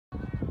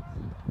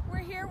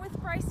with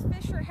Bryce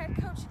Fisher, head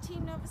coach of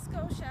Team Nova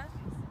Scotia.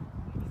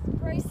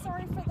 Bryce,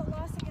 sorry for the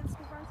loss against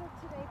New Brunswick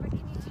today, but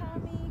can you tell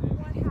me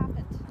what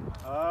happened?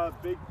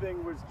 Big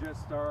thing was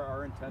just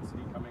our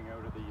intensity coming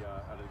out of the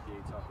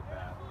gates off the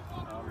bat.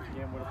 We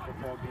can't win a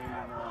football game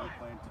when we're only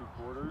playing 2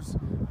 quarters.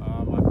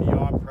 I'm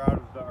beyond proud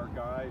of our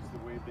guys,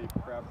 the way they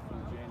prepped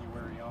from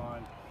January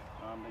on.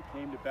 They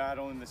came to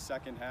battle in the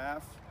second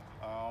half.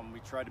 We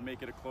tried to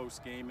make it a close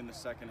game in the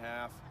second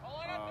half,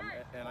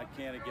 and I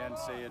can't again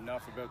say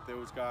enough about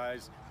those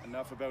guys,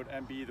 enough about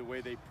MB, the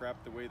way they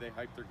prepped, the way they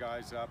hyped their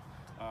guys up.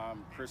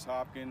 Chris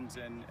Hopkins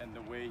and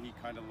the way he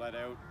kind of let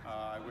out.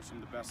 I wish him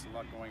the best of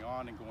luck going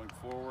on and going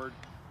forward.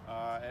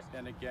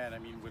 And again, I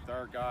mean, with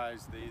our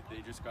guys,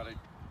 they just got to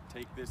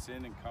take this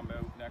in and come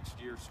out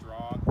next year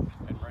strong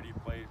and ready to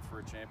play for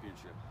a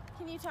championship.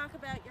 Can you talk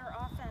about your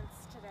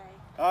offense today?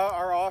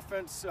 Our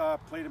offense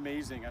played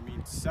amazing. I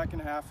mean, second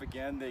half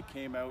again, they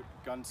came out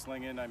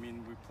gunslinging. I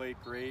mean, we played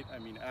great. I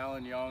mean,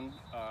 Alan Young,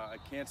 I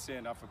can't say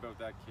enough about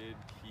that kid.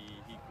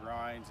 He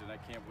grinds, and I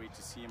can't wait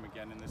to see him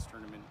again in this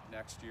tournament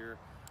next year.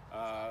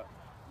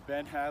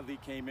 Ben Hadley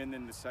came in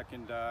the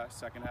second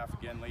half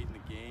again late in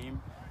the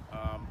game.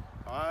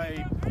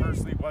 I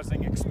personally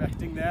wasn't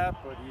expecting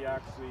that, but he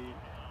actually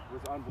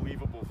was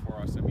unbelievable for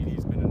us. I mean,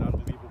 he's been an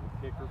unbelievable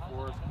kicker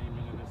for us. Came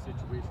in a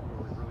situation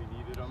where we really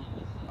needed him,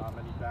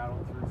 and he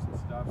battled through some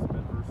stuff, some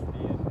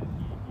adversity, and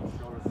he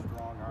showed a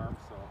strong arm.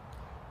 So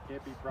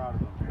can't be proud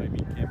of him. I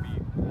mean, can't be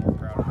more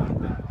proud of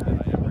him than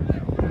I am right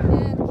now.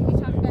 And can you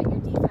talk about your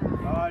defense?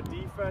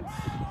 Defense,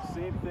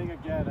 same thing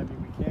again. I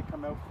mean, we can't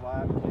come out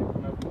flat. We can't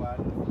come out flat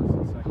in the first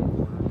and second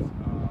quarters.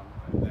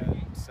 And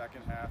then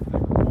second half, they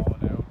were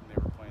balling out and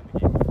they were playing the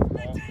game of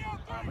football.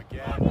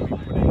 Again, we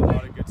put in a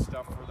lot of good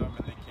stuff for them,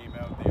 and they came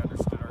out. They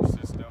understood our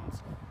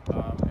systems.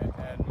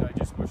 And I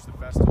just wish the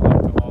best of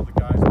luck to all the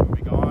guys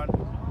moving on.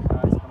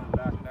 Guys coming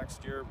back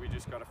next year, we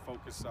just got to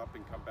focus up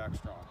and come back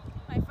strong.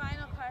 My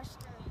final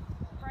question,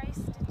 Bryce,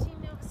 did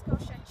Team Nova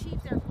Scotia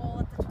achieve their goal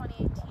at the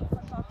 2018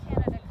 Football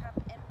Canada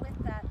Cup? And with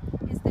that,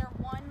 is there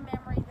one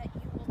memory that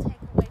you will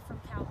take away from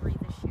Calgary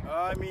this year?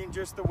 I mean,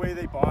 just the way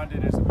they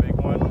bonded is a big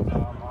one.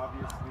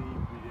 Obviously,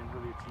 we didn't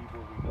really achieve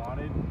what we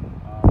wanted.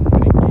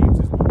 Winning games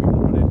is what we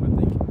wanted, but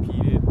they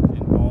competed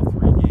in all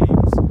 3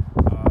 games.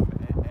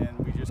 And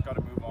we just got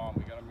to move on.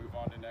 We got to move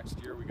on to next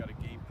year. We got to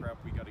game prep.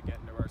 We got to get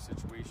into our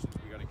situations.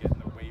 We got to get in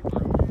the weight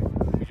room.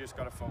 We just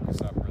got to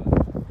focus up really.